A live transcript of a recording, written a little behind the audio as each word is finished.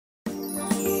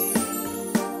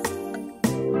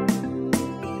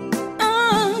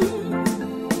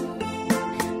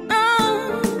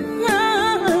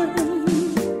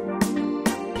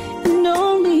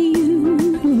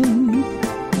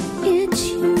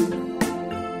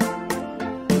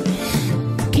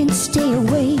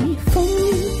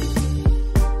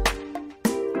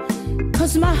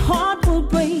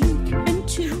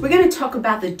talk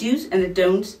about the do's and the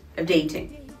don'ts of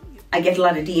dating. I get a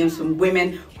lot of DMs from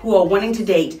women who are wanting to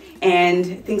date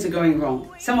and things are going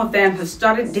wrong. Some of them have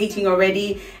started dating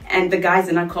already and the guys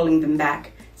are not calling them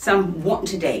back. Some want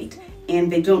to date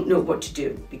and they don't know what to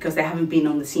do because they haven't been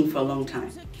on the scene for a long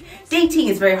time. Dating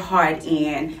is very hard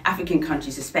in African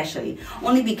countries especially,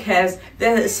 only because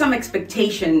there are some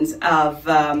expectations of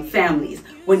families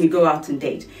when you go out and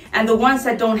date. And the ones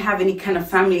that don't have any kind of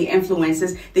family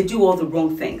influences, they do all the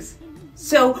wrong things.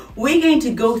 So we're going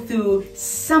to go through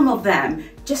some of them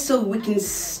just so we can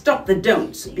stop the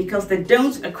don'ts, because the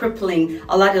don'ts are crippling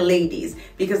a lot of ladies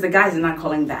because the guys are not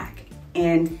calling back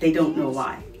and they don't know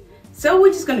why. So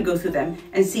we're just going to go through them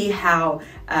and see how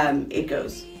it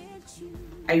goes.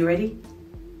 Are you ready?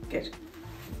 Good.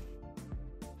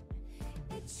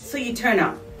 So you turn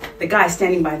up. The guy is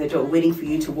standing by the door waiting for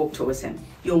you to walk towards him.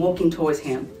 You're walking towards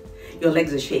him. Your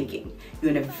legs are shaking.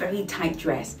 You're in a very tight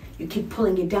dress. You keep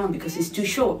pulling it down because it's too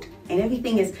short and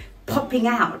everything is popping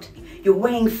out. You're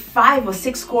wearing 5 or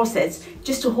 6 corsets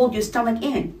just to hold your stomach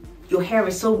in. Your hair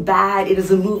is so bad it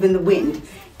doesn't move in the wind.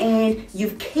 And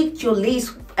you've caked your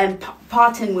lace and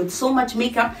pattern with so much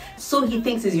makeup so he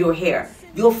thinks it's your hair.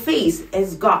 Your face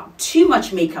has got too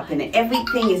much makeup in it.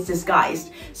 Everything is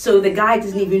disguised. So the guy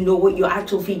doesn't even know what your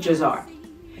actual features are.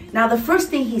 Now the first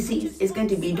thing he sees is going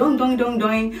to be doing,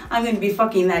 I'm going to be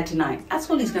fucking that tonight. That's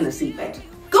all he's going to see, babe.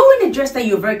 Go in a dress that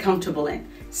you're very comfortable in.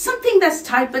 Something that's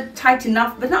tight, but tight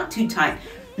enough, but not too tight.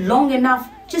 Long enough,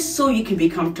 just so you can be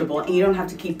comfortable and you don't have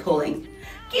to keep pulling.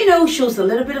 You know, shows a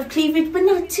little bit of cleavage, but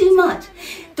not too much.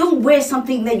 Don't wear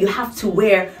something that you have to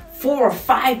wear 4 or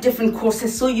 5 different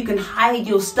corsets so you can hide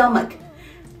your stomach.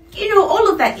 You know, all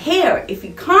of that hair. If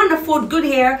you can't afford good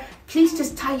hair, please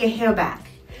just tie your hair back.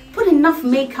 Put enough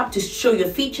makeup to show your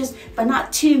features, but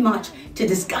not too much to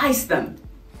disguise them.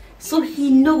 So he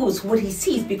knows what he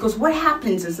sees, because what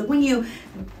happens is that when you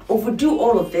overdo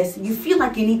all of this, you feel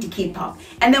like you need to keep up.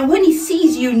 And then when he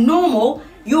sees you normal,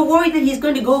 you're worried that he's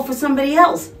going to go for somebody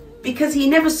else because he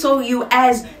never saw you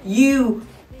as you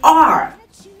are.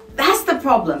 That's the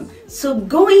problem. So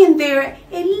going in there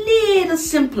a little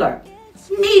simpler,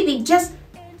 maybe just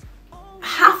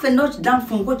half a notch down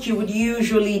from what you would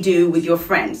usually do with your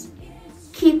friends.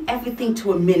 Keep everything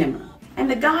to a minimum. And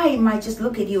the guy might just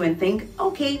look at you and think,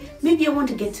 okay, maybe I want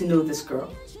to get to know this girl.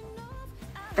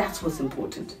 That's what's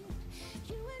important.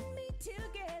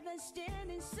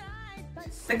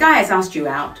 The guy has asked you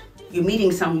out. You're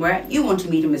meeting somewhere. You want to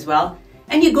meet him as well.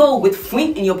 And you go with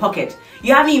flint in your pocket.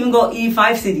 You haven't even got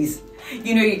 5 cities.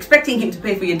 You know, you're expecting him to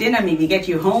pay for your dinner, maybe get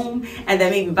you home, and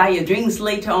then maybe buy your drinks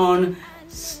later on.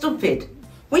 Stupid.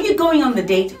 When you're going on the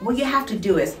date, what you have to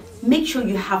do is make sure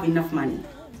you have enough money.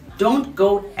 Don't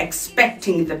go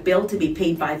expecting the bill to be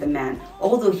paid by the man,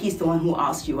 although he's the one who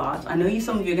asked you out. I know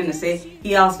some of you are going to say,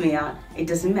 he asked me out. It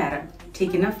doesn't matter.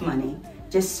 Take enough money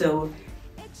just so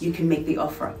you can make the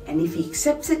offer. And if he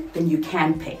accepts it, then you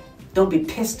can pay. Don't be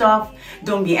pissed off.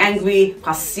 Don't be angry.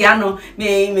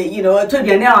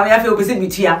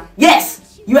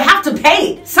 Yes, you have to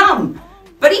pay some.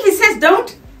 But if he says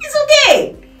don't, it's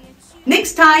okay.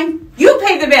 Next time, you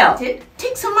pay the bill.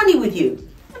 Take some money with you.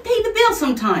 Pay the bill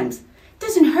sometimes.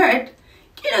 Doesn't hurt.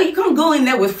 You know, you can't go in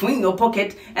there with food in your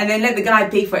pocket and then let the guy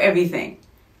pay for everything.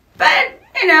 But,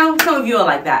 you know, some of you are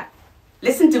like that.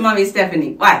 Listen to Mommy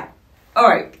Stephanie. Why?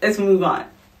 Alright, let's move on.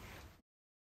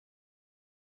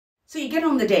 So you get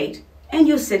on the date and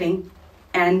you're sitting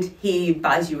and he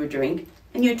buys you a drink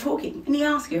and you're talking and he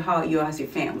asks you how you are as your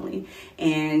family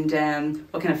and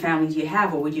what kind of family do you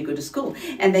have or where do you go to school,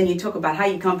 and then you talk about how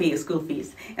you can't pay your school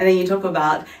fees, and then you talk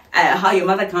about how your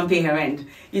mother can't pay her rent,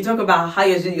 you talk about how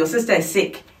your sister is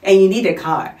sick and you need a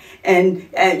car, and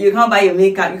you can't buy your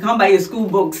makeup, you can't buy your school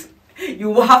books, you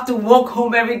will have to walk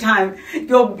home every time,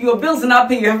 your bills are not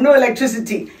paid, you have no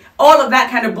electricity, all of that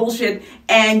kind of bullshit,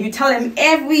 and you tell him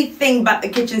everything but the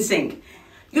kitchen sink.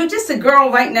 You're just a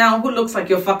girl right now who looks like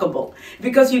you're fuckable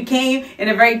because you came in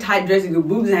a very tight dress with your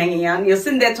boobs hanging out and you're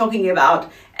sitting there talking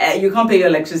about you can't pay your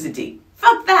electricity.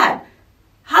 Fuck that.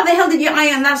 How the hell did you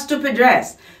iron that stupid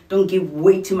dress? Don't give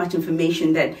way too much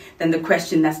information than the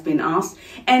question that's been asked.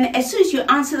 And as soon as you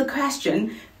answer the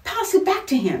question, pass it back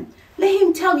to him. Let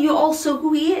him tell you also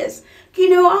who he is. You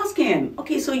know, ask him,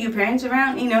 okay, so your parents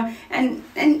around, you know, and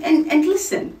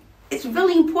listen. It's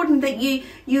really important that you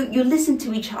listen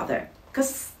to each other.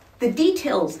 Because the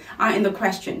details are in the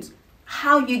questions.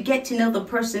 How you get to know the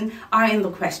person are in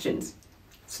the questions.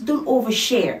 So don't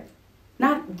overshare.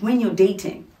 Not when you're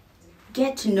dating.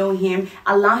 Get to know him.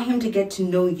 Allow him to get to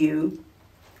know you.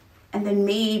 And then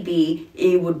maybe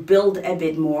it would build a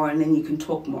bit more and then you can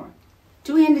talk more.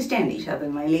 Do we understand each other,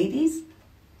 my ladies?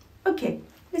 Okay,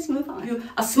 Let's move on.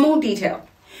 A small detail.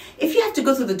 If you have to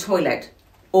go to the toilet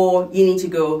or you need to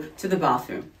go to the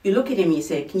bathroom, you look at him and you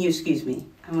say, can you excuse me?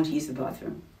 I want to use the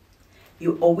bathroom.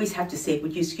 You always have to say,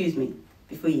 would you excuse me,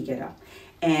 before you get up.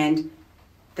 And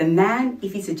the man,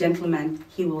 if he's a gentleman,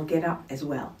 he will get up as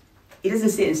well. He doesn't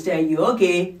sit and stare at you,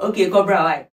 okay,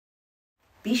 cobra.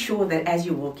 Be sure that as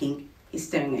you're walking, he's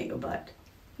staring at your butt.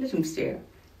 Let him stare.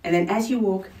 And then as you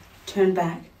walk, turn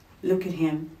back, look at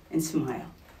him, and smile.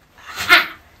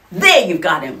 Ha! There you've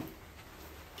got him.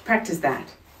 Practice that.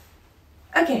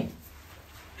 Okay,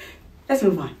 let's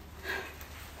move on.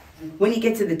 When you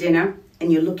get to the dinner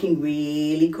and you're looking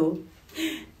really cool,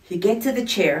 you get to the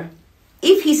chair.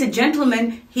 If he's a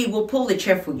gentleman, he will pull the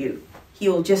chair for you. He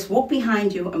will just walk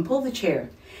behind you and pull the chair.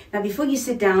 Now, before you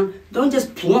sit down, don't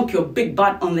just plonk your big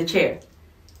butt on the chair.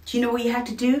 Do you know what you have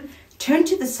to do? Turn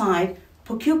to the side,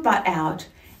 poke your butt out,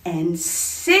 and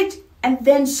sit, and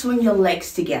then swing your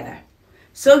legs together.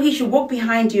 So he should walk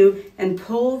behind you and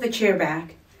pull the chair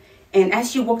back. And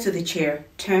as you walk to the chair,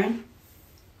 turn,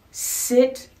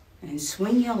 sit, and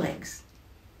swing your legs.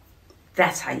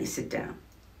 That's how you sit down.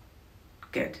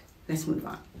 Good. Let's move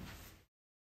on.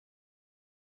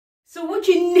 So what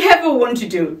you never want to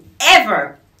do,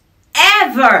 ever,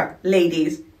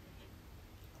 ladies,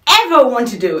 ever want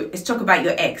to do is talk about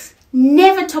your ex.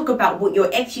 Never talk about what your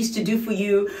ex used to do for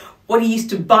you, what he used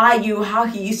to buy you, how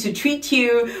he used to treat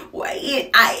you,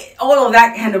 all of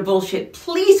that kind of bullshit.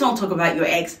 Please don't talk about your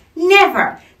ex.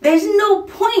 Never. There's no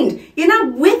point. You're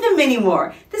not with him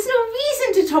anymore. There's no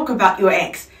reason to talk about your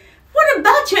ex. What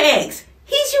about your ex?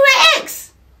 He's your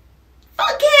ex.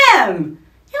 Fuck him.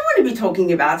 You don't want to be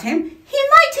talking about him. He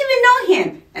might even know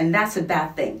him. And that's a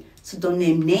bad thing. So don't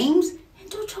name names and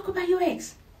don't talk about your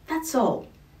ex. That's all.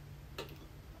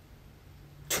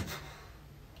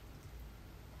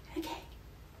 Okay.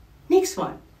 Next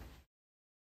one.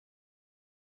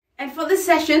 And for this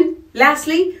session,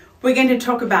 lastly, we're going to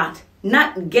talk about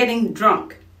not getting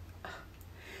drunk.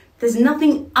 There's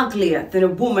nothing uglier than a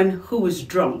woman who is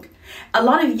drunk. A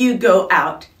lot of you go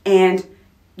out and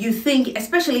you think,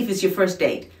 especially if it's your first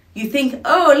date, you think,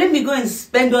 oh, let me go and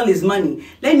spend all his money.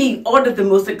 Let me order the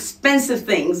most expensive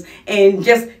things and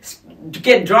just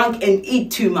get drunk and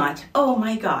eat too much. Oh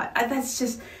my God, that's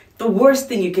just the worst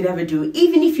thing you could ever do.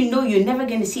 Even if you know you're never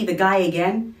going to see the guy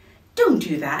again, don't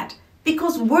do that.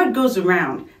 Because word goes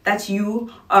around that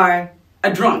you are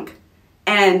a drunk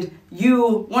and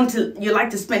you like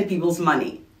to spend people's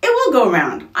money. It will go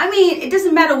around. I mean, it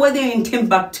doesn't matter whether you're in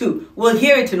Timbuktu. We'll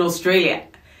hear it in Australia.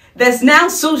 There's now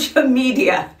social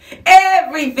media.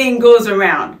 Everything goes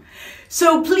around.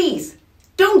 So please,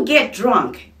 don't get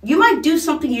drunk. You might do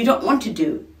something you don't want to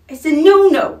do. It's a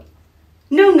no-no.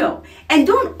 No-no. And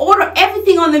don't order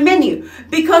everything on the menu.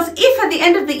 Because if at the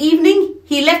end of the evening,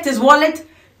 he left his wallet,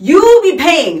 you'll be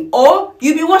paying or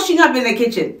you'll be washing up in the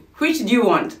kitchen. Which do you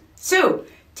want? So,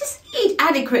 just eat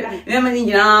adequate.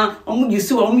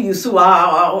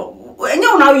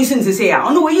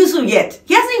 Yet.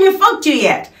 He hasn't even fucked you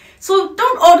yet. So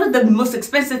don't order the most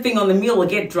expensive thing on the meal or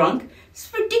get drunk.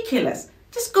 It's ridiculous.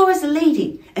 Just go as a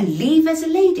lady and leave as a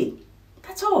lady.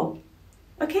 That's all.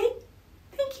 Okay?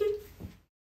 Thank you.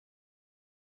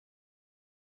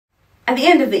 At the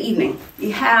end of the evening,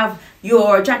 you have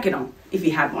your jacket on, if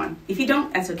you have one. If you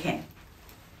don't, that's okay.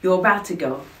 You're about to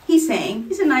go. He's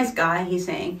a nice guy, he's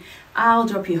saying, I'll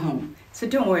drop you home. So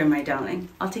don't worry, my darling.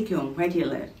 I'll take you home. Where do you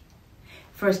live?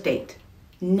 First date.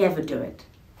 Never do it.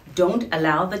 Don't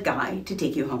allow the guy to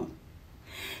take you home.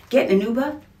 Get an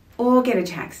Uber or get a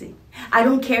taxi. I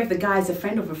don't care if the guy is a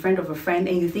friend of a friend of a friend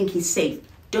and you think he's safe.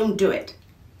 Don't do it.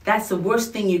 That's the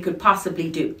worst thing you could possibly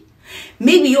do.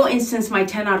 Maybe your instance might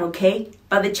turn out okay,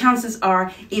 but the chances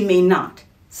are it may not.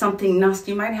 Something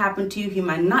nasty might happen to you. He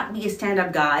might not be a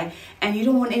stand-up guy, and you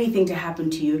don't want anything to happen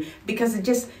to you because it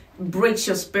just breaks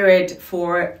your spirit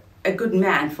for a good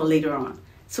man for later on.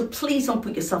 So please don't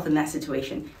put yourself in that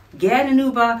situation. Get an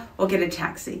Uber or get a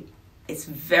taxi. It's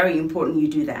very important you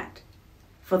do that.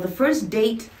 For the first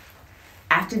date,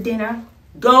 after dinner,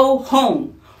 go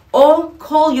home. Or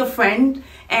call your friend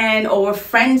or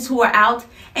friends who are out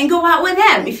and go out with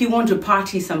them if you want to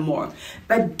party some more.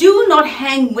 But do not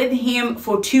hang with him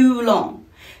for too long.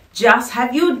 Just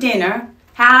have your dinner,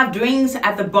 have drinks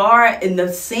at the bar in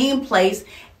the same place,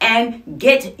 and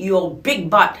get your big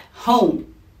butt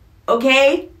home.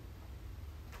 Okay?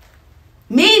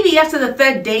 Maybe after the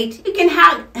third date, you can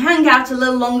hang out a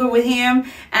little longer with him,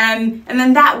 and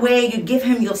then that way you give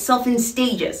him yourself in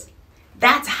stages.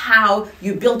 That's how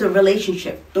you build a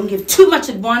relationship. Don't give too much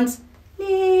at once,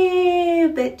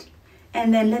 little bit,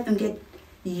 and then let them get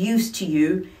used to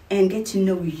you and get to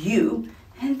know you,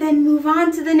 and then move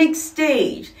on to the next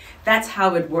stage. That's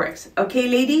how it works. Okay,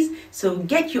 ladies? So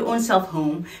get your own self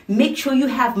home. Make sure you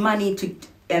have money to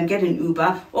get an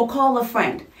Uber or call a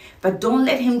friend. But don't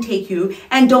let him take you,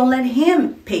 and don't let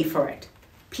him pay for it.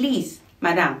 Please,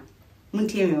 madam.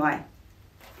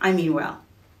 I mean well.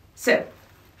 So,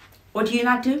 what do you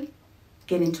not do?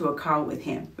 Get into a car with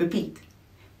him. Repeat.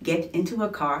 Get into a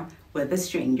car with a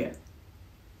stranger.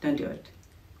 Don't do it.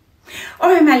 All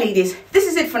right, my ladies, this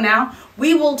is it for now.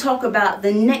 We will talk about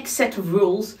the next set of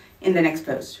rules in the next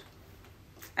post.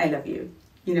 I love you.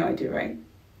 You know I do, right?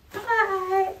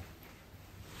 Bye.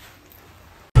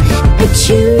 It's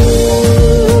you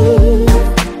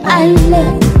I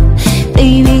love,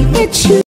 baby, it's you.